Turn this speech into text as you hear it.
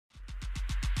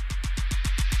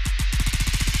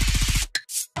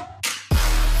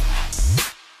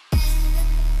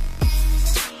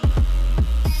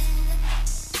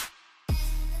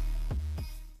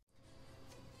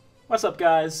What's up,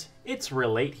 guys? It's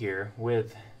Relate here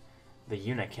with the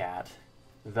Unicat.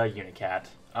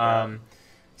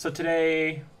 So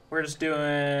today we're just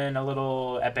doing a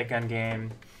little epic gun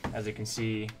game. As you can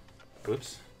see,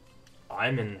 oops,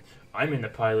 I'm in the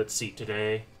pilot seat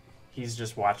today. He's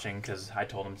just watching because I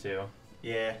told him to.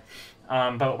 Yeah.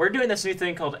 But we're doing this new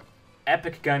thing called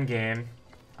Epic Gun Game.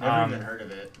 Never even heard of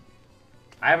it.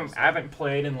 I haven't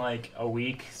played in like a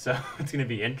week, so it's gonna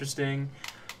be interesting.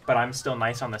 But I'm still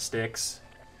nice on the sticks,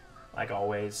 like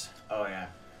always. Oh yeah.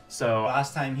 So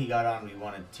Last time he got on, we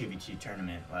won a 2v2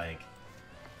 tournament. Like.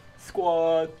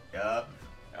 squad. Yup.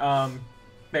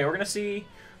 Hey, we're gonna see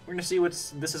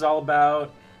what this is all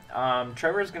about.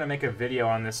 Trevor's gonna make a video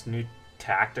on this new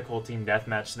tactical team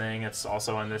deathmatch thing. It's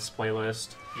also on this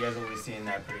playlist. You guys will be seeing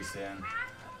that pretty soon.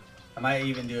 I might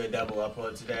even do a double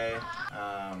upload today.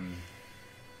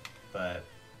 But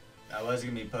I was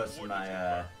gonna be posting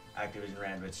my Activision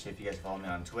rant, which if you guys follow me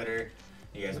on Twitter,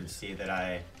 you guys would see that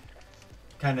I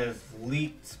kind of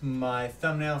leaked my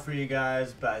thumbnail for you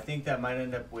guys, but I think that might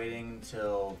end up waiting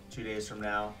until 2 days from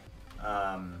now,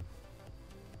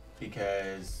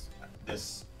 because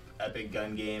this epic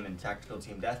gun game and tactical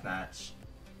team deathmatch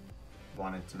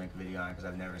wanted to make a video on it because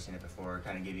I've never seen it before,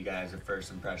 kind of give you guys a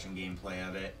first impression gameplay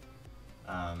of it,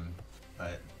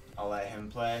 but I'll let him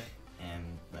play and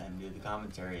let him do the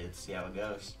commentary. Let's see how it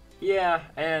goes. Yeah,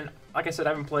 and like I said, I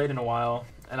haven't played in a while,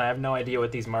 and I have no idea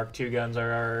what these Mark II guns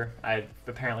are.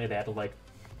 Apparently they had like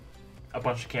a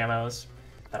bunch of camos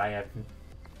that I have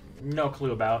no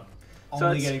clue about.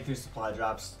 Only getting through supply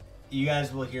drops. You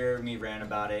guys will hear me rant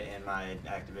about it in my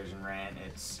Activision rant.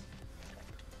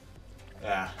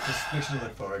 Yeah, just make sure to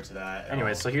look forward to that.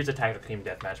 Anyway, so here's a tactical team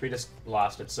deathmatch. We just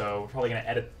lost it, so we're probably gonna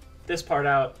edit this part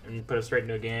out and put it straight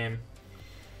into a game.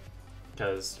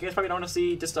 Because you guys probably don't want to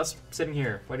see just us sitting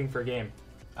here waiting for a game.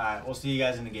 Alright, we'll see you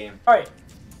guys in the game. Alright,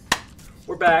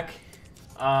 we're back.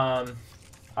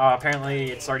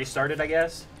 Apparently it's already started, I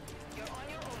guess. I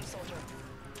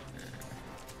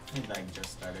think that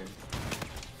just started.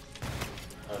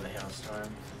 Oh, the hailstorm.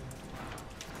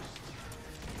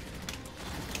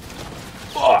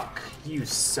 Fuck! You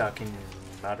sucking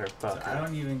motherfucker. So I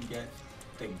don't even get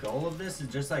the goal of this.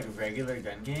 It's just like a regular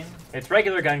gun game. It's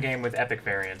regular gun game with epic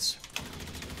variants.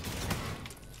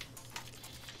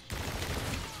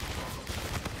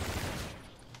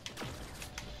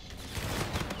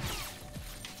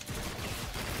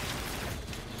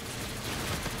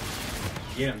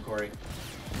 Get him, Corey.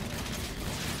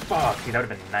 Fuck, dude, that would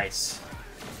have been nice.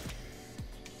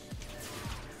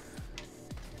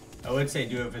 I would say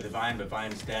do it for the Vine, but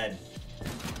Vine's dead.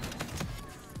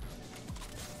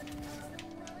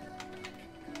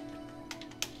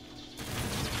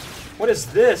 What is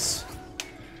this?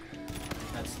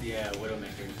 That's the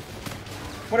Widowmaker.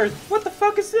 What the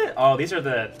fuck is this? Oh, these are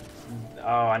the...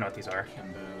 Oh, I know what these are.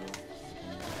 Kimbo.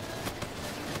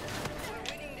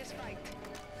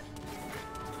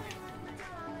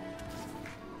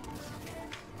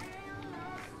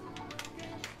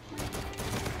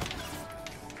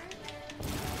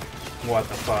 What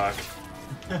the fuck?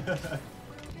 Oh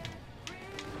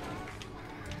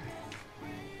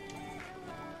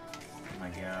my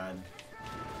god.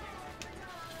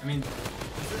 I mean, this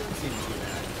doesn't seem too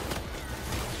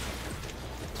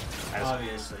bad.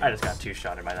 Obviously. I just got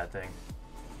two-shotted by that thing.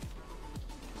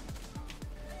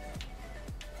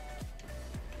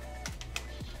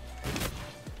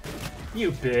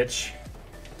 You bitch.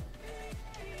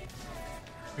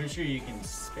 Pretty sure you can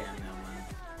spam that one.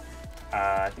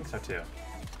 I think so too.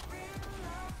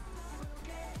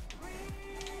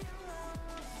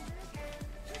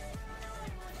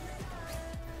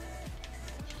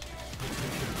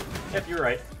 Yep, you're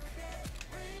right.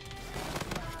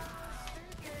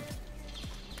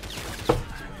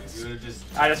 You would've just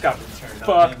I just got turned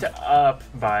fucked on him. up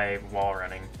by wall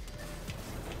running.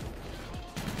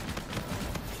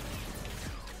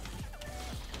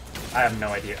 I have no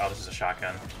idea. Oh, this is a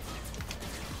shotgun.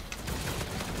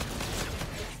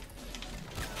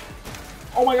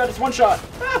 Oh my god, it's one shot!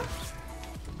 Ah!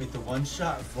 Wait, the one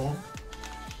shot full?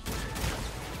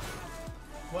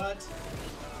 What?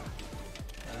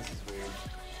 Oh, this is weird.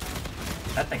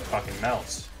 That thing fucking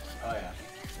melts. Oh yeah.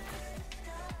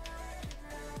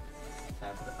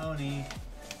 Time for the Oni.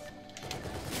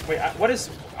 Wait, what is...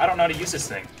 I don't know how to use this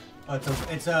thing. Oh,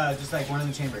 it's just like one of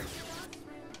the chambers.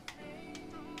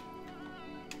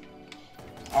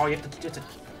 Oh, you have to...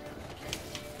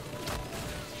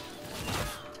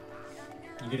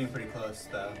 You're getting pretty close,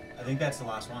 though. I think that's the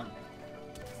last one.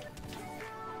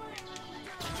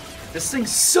 This thing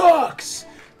sucks!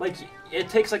 Like, it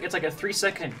takes like, it's like a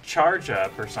 3-second charge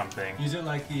up or something. Use it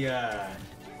like the,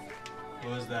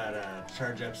 What was that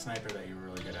charge up sniper that you were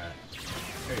really good at?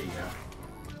 There you go.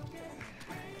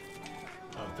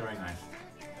 Oh, throwing knife.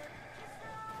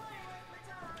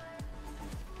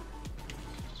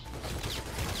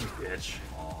 You bitch.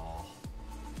 Oh,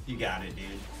 you got it, dude.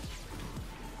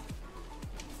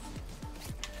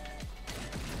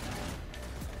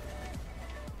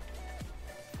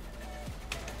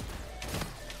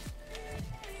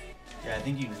 Yeah, I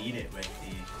think you need it with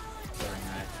the throwing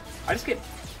knife. I just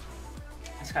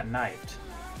got knifed.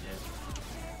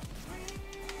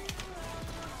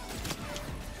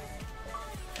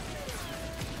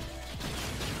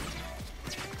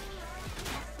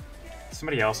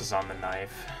 Somebody else is on the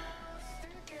knife.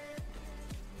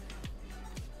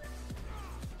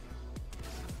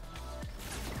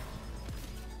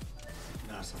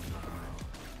 No, someone's on the knife.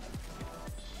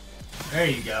 There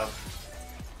you go.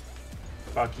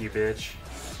 Fuck you, bitch.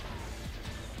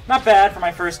 Not bad for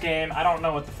my first game. I don't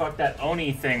know what the fuck that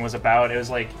Oni thing was about. It was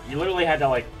like, you literally had to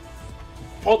like,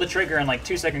 pull the trigger and like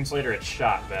 2 seconds later it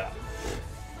shot, but...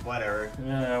 Whatever.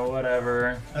 Yeah,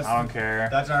 whatever. I don't care.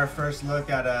 That's our first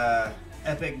look at a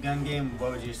epic gun game.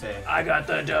 What would you say? I got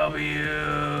the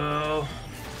W!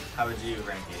 How would you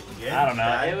rank it? Good? I don't know.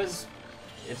 Bad?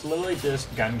 It's literally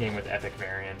just gun game with epic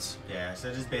variants. Yeah,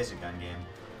 so just basic gun game.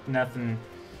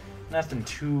 Nothing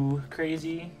too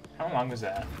crazy. How long was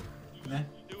that? Meh.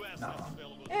 Not long.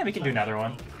 Yeah, we can do another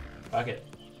one. Fuck it.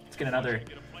 Let's get another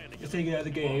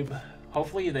game.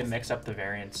 Hopefully they mix up the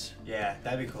variants. Yeah,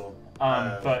 that'd be cool.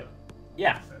 But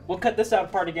yeah, we'll cut this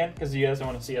out part again because you guys don't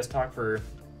want to see us talk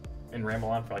and ramble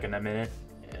on for like a minute.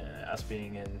 Us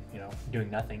being in, doing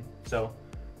nothing. So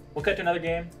we'll cut to another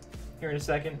game here in a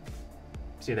second.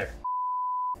 See you there.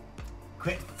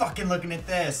 Quit fucking looking at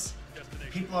this.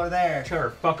 People are there.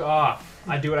 Sure, fuck off.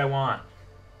 I do what I want.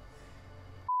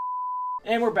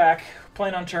 And we're back,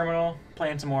 playing on Terminal,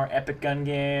 playing some more epic gun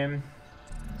game.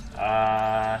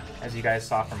 As you guys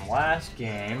saw from last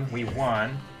game, we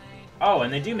won. Oh,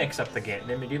 and they do mix up the game.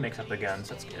 They do mix up the guns.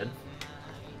 That's good.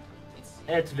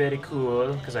 It's very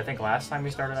cool because I think last time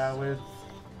we started out with.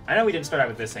 I know we didn't start out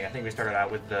with this thing. I think we started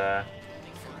out with the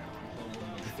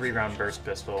 3-round burst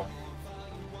pistol.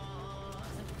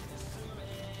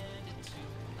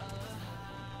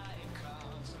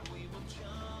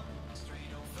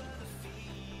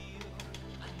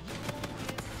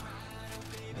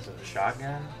 Is it a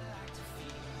shotgun?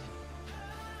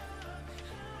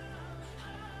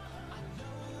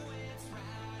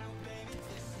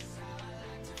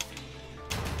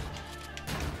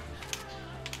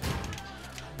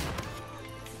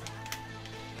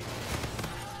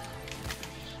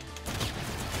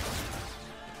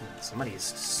 Somebody's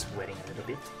sweating a little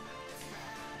bit.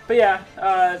 But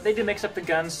yeah, they do mix up the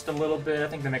guns just a little bit. I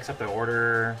think they mix up the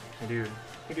order. They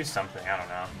do something. I don't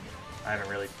know. I haven't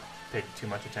really paid too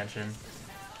much attention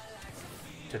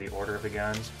to the order of the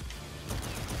guns.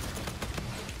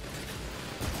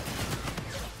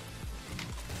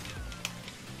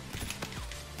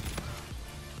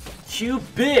 You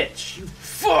bitch! You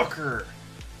fucker!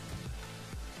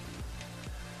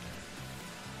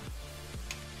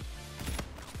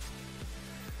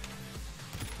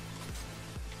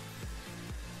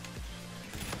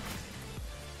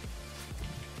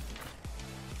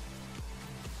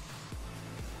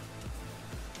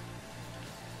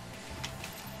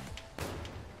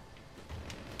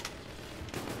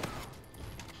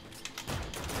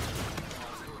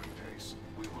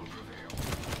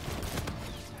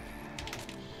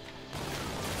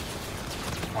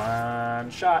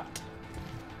 One shot.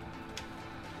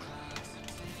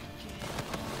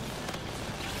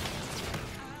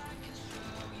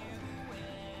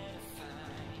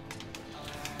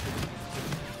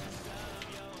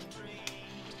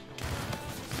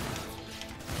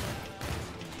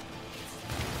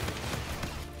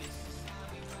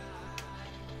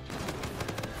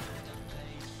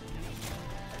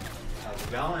 How's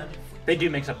it going? They do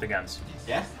mix up the guns.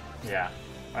 Yeah? Yeah.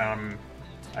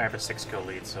 I have a 6-kill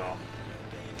lead, so I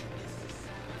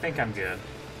think I'm good.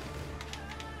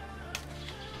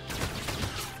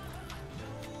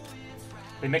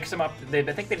 They mix them up. I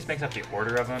think they just mix up the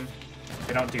order of them.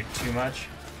 They don't do too much.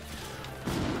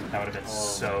 That would have been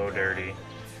so dirty.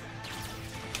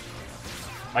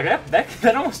 Like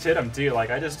that almost hit him too.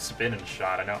 Like I just spin and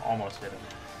shot. I know almost hit him.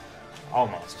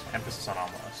 Almost. Emphasis on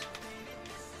almost.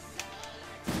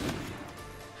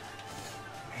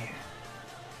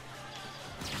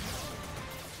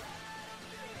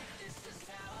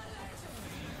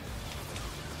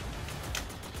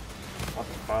 What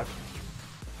the fuck?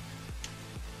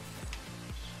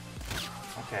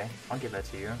 Okay, I'll give that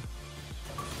to you. You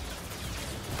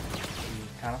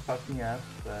kind of fucked me up,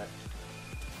 but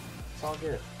It's all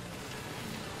good.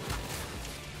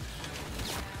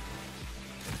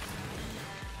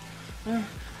 I'm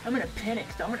gonna panic,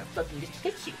 so I'm gonna fucking just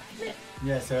hit you.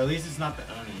 Yeah, so at least it's not the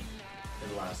Oni for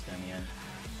the last gun yet.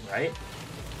 Right?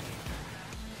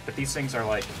 But these things are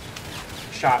like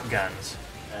shotguns.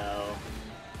 Oh.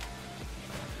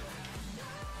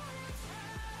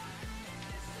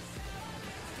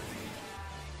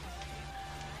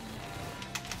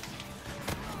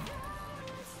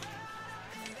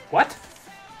 What?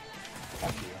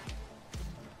 Fuck you.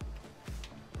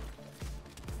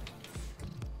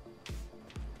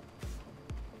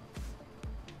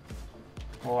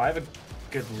 Well, I have a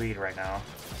good lead right now.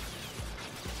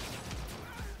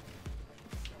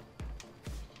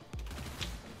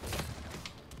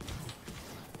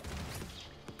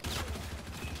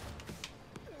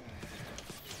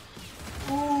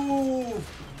 Ooh!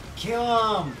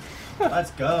 Kill him!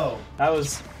 Let's go. That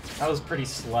was pretty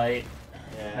slight,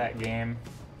 Yeah. that game.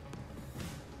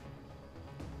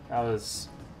 That was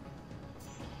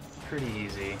pretty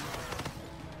easy.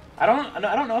 I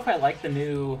don't know if I like the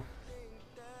new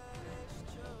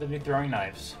throwing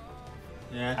knives.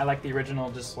 Yeah. I like the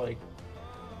original, just like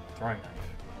throwing knife.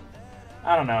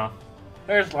 I don't know.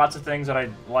 There's lots of things that I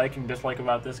like and dislike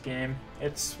about this game.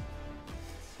 It's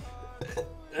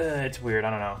weird. I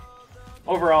don't know.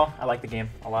 Overall, I like the game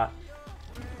a lot.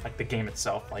 Like the game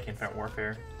itself, like Infinite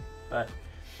Warfare. But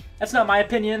that's not my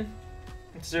opinion.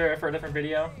 It's for a different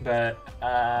video. But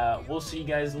we'll see you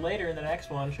guys later in the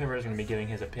next one. Trevor's going to be giving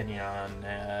his opinion on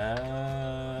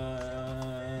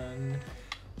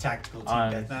Tactical Team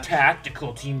Deathmatch.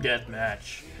 Tactical Team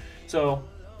Deathmatch. So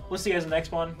we'll see you guys in the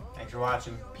next one. Thanks for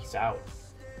watching. Peace out.